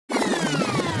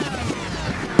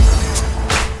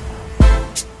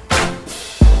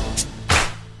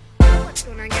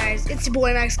guys, it's your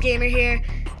boy Max Gamer here.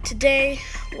 Today,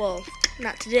 well,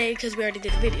 not today because we already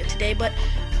did a video today, but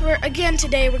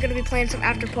today we're going to be playing some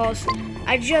Afterpulse.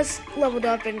 I just leveled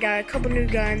up and got a couple new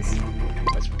guns.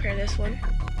 Let's repair this one.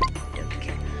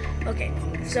 Okay,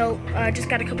 so just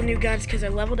got a couple new guns because I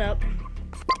leveled up.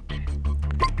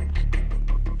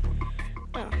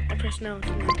 Oh, I pressed no.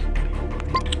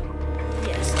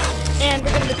 Yes, and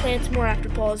we're going to be playing some more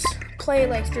Afterpulse. Play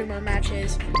like 3 more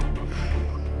matches.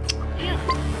 Yeah,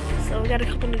 so we got a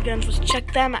couple new guns. Let's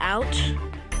check them out. Let's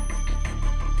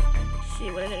see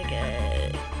what I'm gonna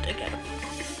get. I got a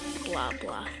blah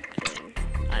blah thing.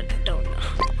 I don't know.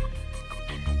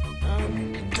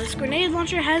 This grenade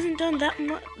launcher hasn't done that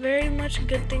very much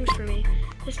good things for me.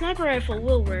 The sniper rifle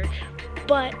will work,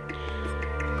 but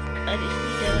I just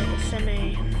need like a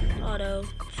semi-auto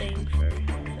thing for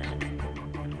that.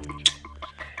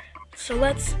 So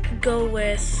let's go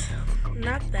with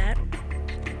not that.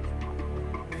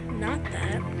 Not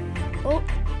that. Oh,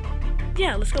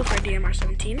 yeah, let's go for a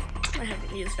DMR-17. I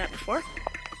haven't used that before.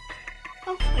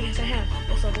 Oh, I guess I have.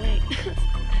 That's level 8.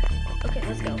 Okay,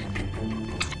 let's go.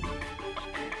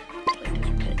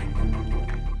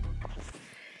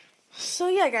 So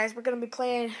yeah, guys, we're gonna be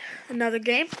playing another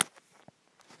game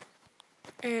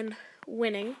and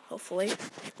winning, hopefully.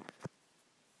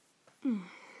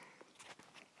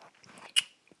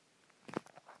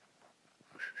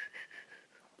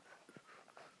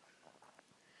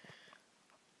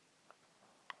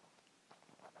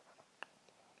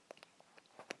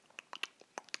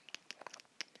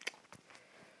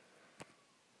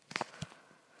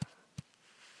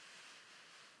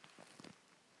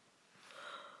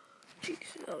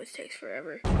 Jeez, it always takes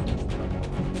forever. Okay,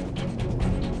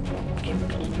 we're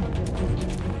going.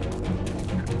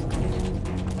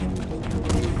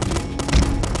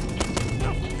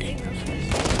 Oh, dang, that was fast.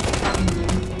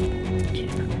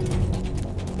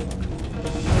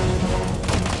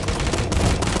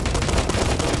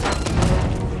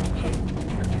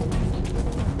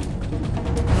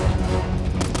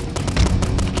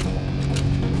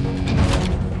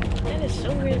 That is so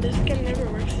weird. This gun never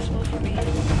works as well for me.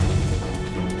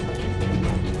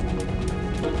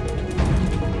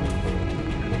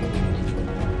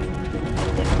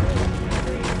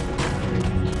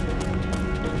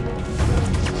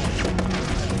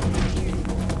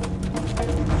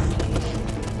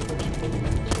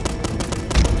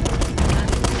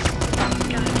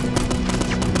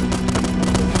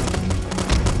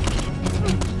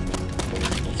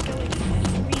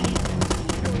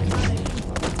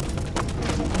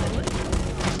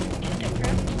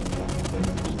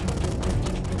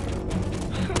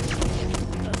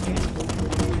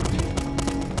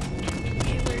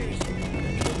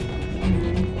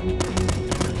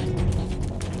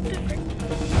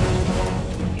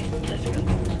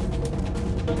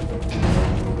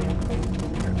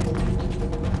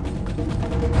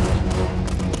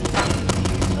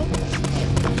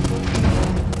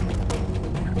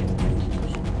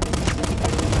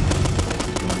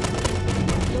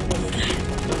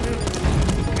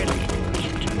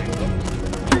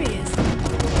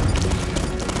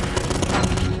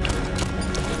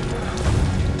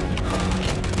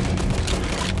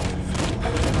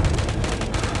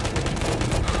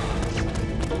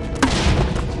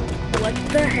 What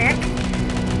the heck?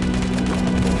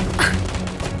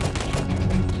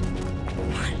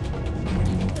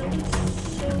 That was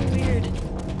so weird.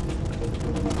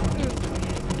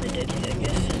 I did, I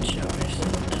guess, headshot or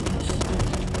something. That was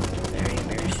very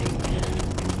embarrassing.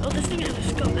 Oh, this thing has a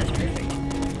scope. That's perfect.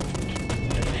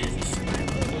 It has a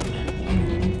sniper.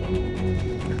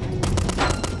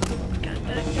 Got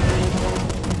back there.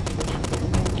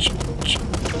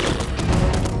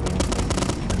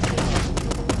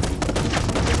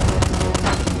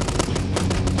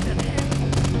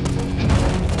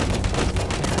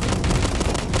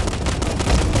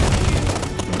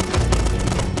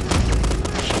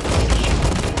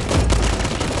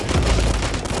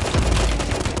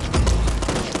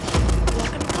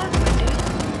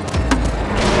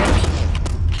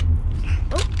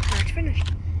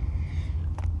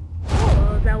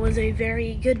 Was a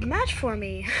very good match for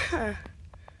me.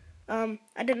 I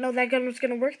didn't know that gun was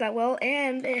gonna work that well,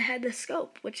 and it had the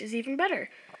scope, which is even better.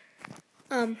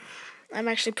 I'm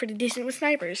actually pretty decent with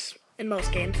snipers in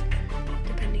most games,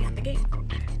 depending on the game.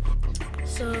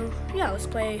 So yeah, let's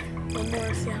play one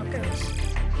more, see how it goes.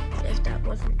 If that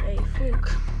wasn't a fluke.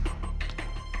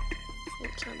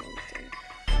 What time anything?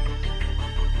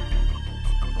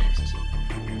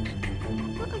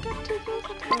 What, I got 2 kills?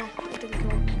 Oh, I didn't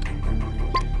go.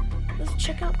 Let's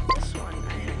check out this one. I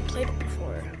haven't played it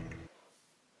before.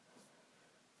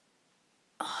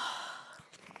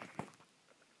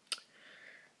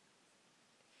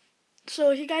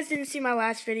 Also, if you guys didn't see my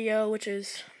last video, which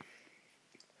is,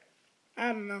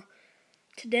 I don't know,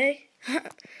 today,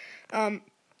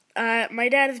 my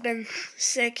dad has been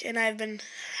sick, and I've been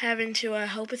having to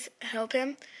help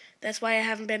him. That's why I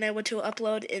haven't been able to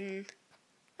upload in,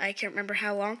 I can't remember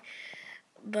how long.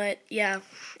 But yeah,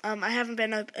 I haven't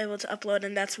been able to upload,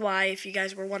 and that's why, if you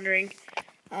guys were wondering.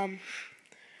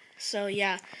 So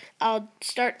yeah, I'll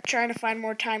start trying to find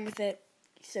more time with it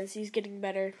since he's getting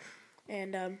better.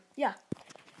 And yeah,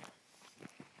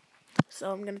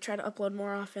 so I'm gonna try to upload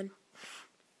more often.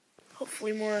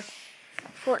 Hopefully more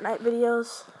Fortnite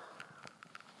videos.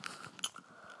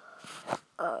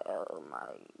 Oh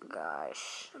my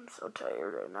gosh, I'm so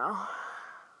tired right now.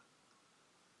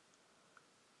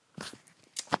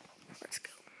 Let's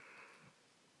go.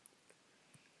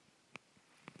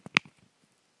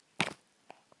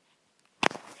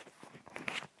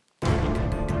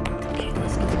 Okay,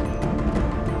 let's go.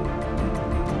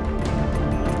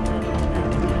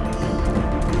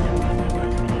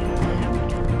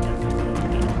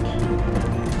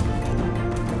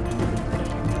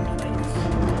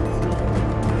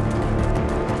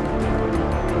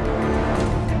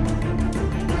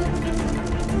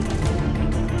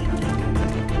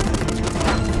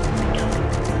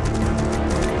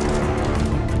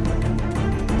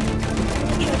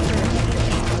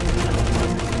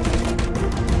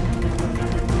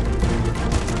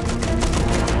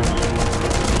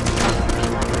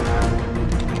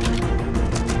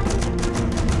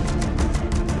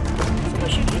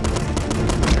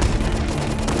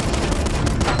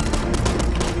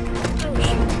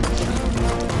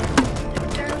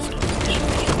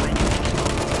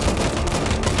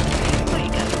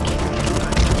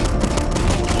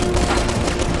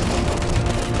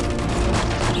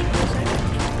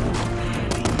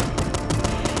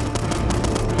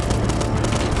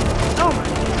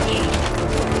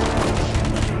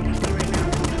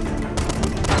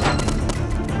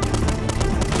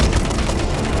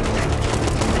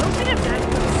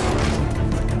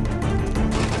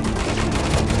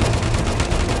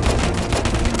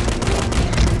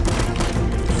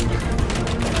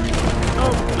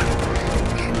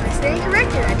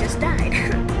 I just died.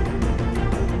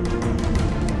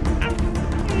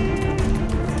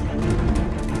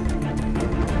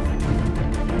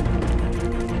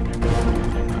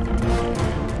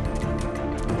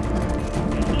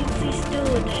 Easy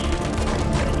dude.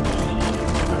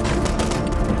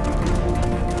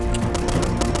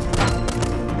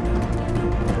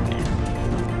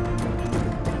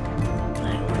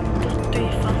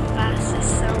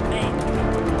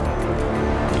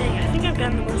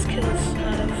 Gotten the most kills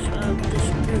out of this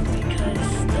group because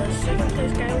the second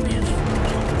place guy only has 4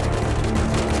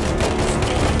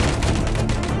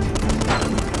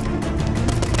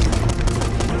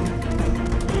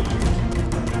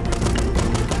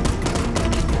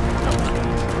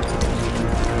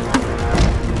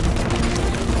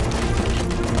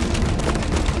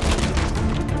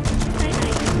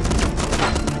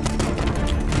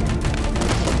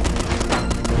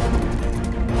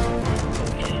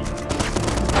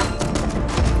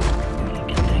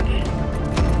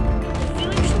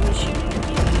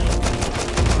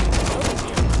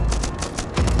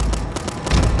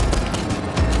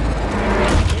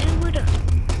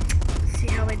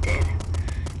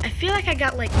 I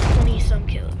got like 20 some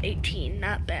kills, 18,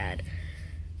 not bad.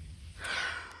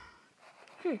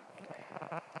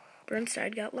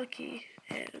 Burnside got lucky.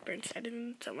 And Burnside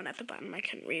and someone at the bottom, I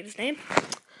couldn't read his name.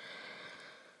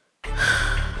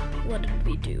 What did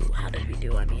we do? How did we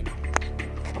do? I mean,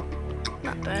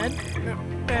 not bad,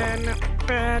 not bad, not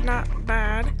bad, not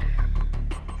bad.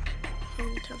 How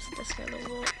many times did this guy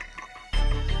level up? I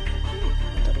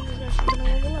thought he was actually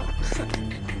gonna level up.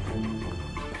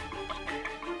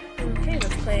 Okay,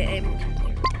 let's play a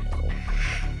multiplayer.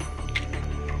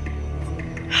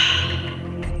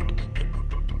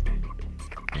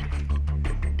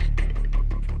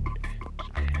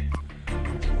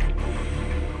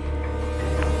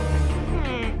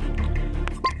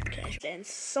 Okay, and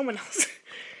someone else.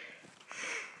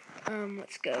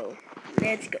 Let's go.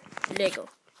 Let's go. Lego.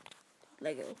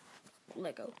 Lego.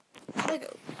 Lego.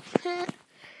 Lego. Man,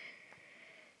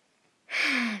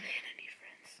 I need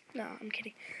friends. No, I'm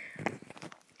kidding.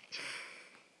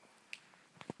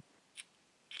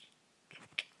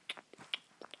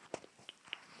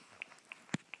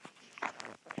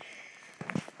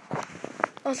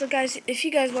 Also, guys, if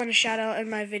you guys want a shout out in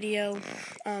my video,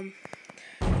 I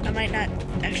might not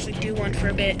actually do one for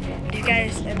a bit. If you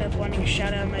guys end up wanting a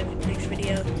shout out in my next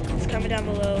video, just comment down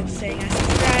below saying I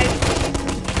subscribe.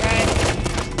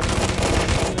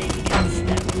 Because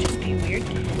that would just be weird.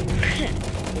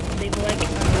 leave a like on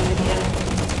the video.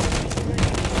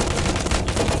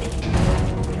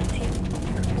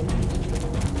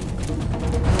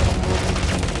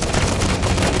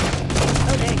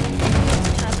 Oh dang.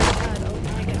 Oh my god, oh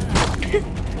my god.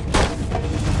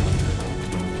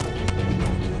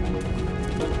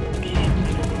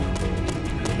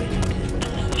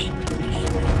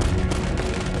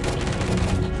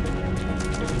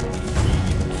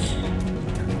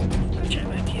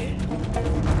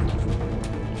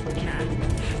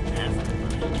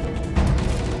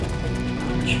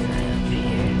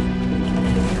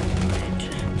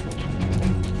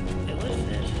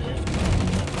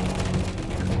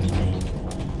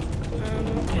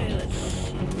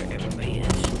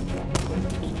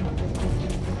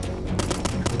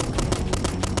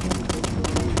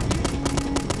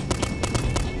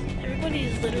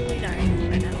 Literally dying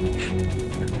right now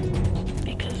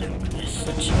because I'm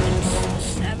such a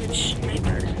savage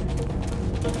sniper.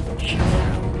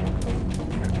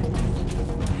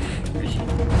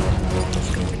 Let's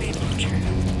go grenade launcher.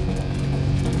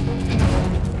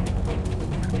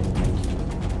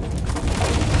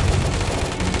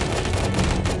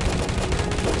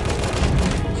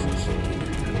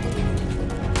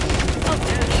 Oh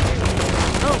gosh.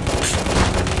 Oh.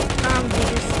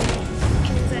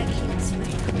 Because I can't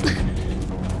snipe.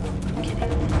 I'm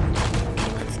kidding.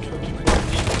 Okay, let's go.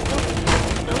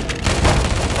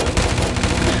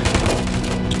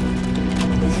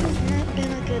 This has not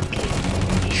been a good game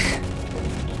for me.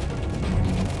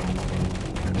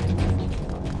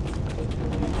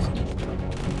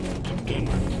 Okay.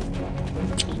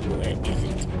 Where is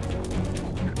it?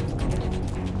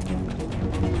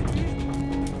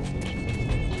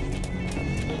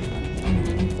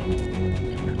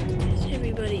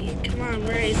 Everybody, come on,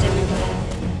 where is everybody?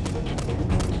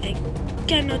 I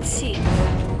cannot see.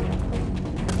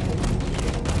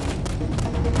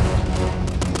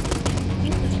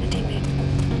 That's my teammate.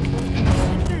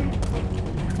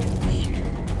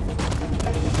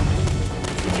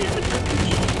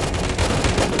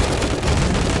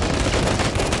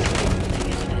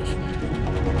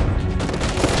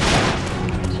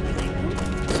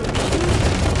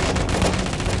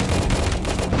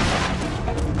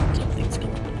 Something's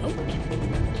going on. Oh.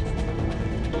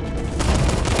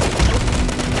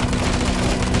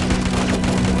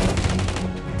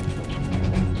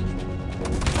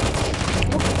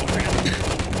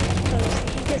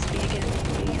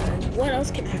 What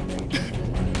else can happen?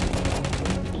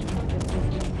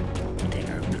 They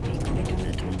are really going to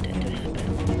let what tend to happen.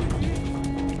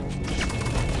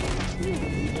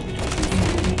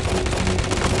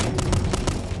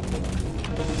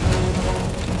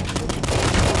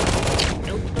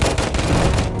 Nope.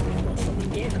 Well, someone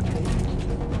did.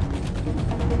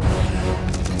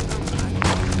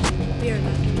 We are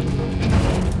not doing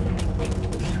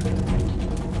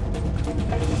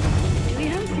Do we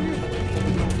have a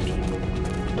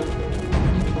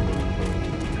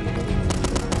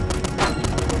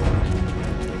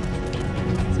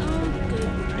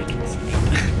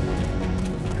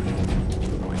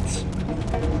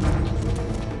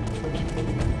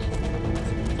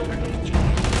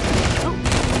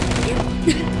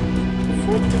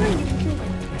Fourth time you can kill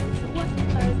them. What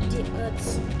are the odds?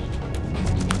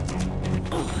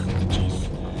 Oh, jeez.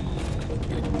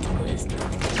 That was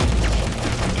not good.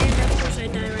 And of course I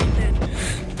die right then.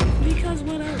 Because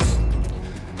what else?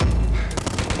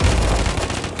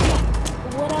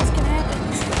 What else can happen?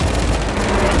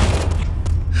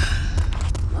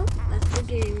 Well, that's the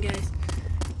game, guys.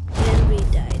 And we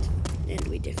died. And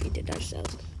we defeated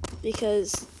ourselves.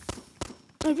 Because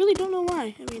I really don't know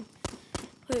why. I mean,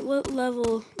 wait, what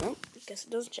level? Well, I guess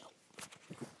it doesn't show.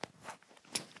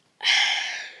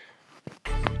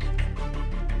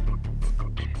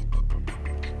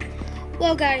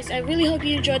 Well, guys, I really hope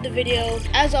you enjoyed the video.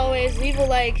 As always, leave a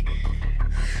like,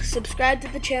 subscribe to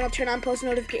the channel, turn on post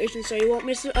notifications so you won't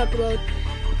miss an upload.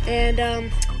 And,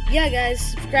 yeah, guys,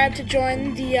 subscribe to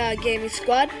join the gaming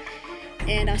squad.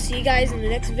 And I'll see you guys in the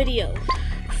next video.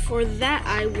 For that,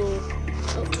 I will...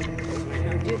 Oh, I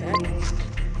don't do that.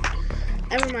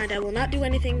 Never mind, I will not do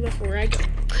anything before I go.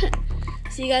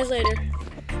 See you guys later.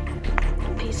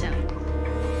 Peace out.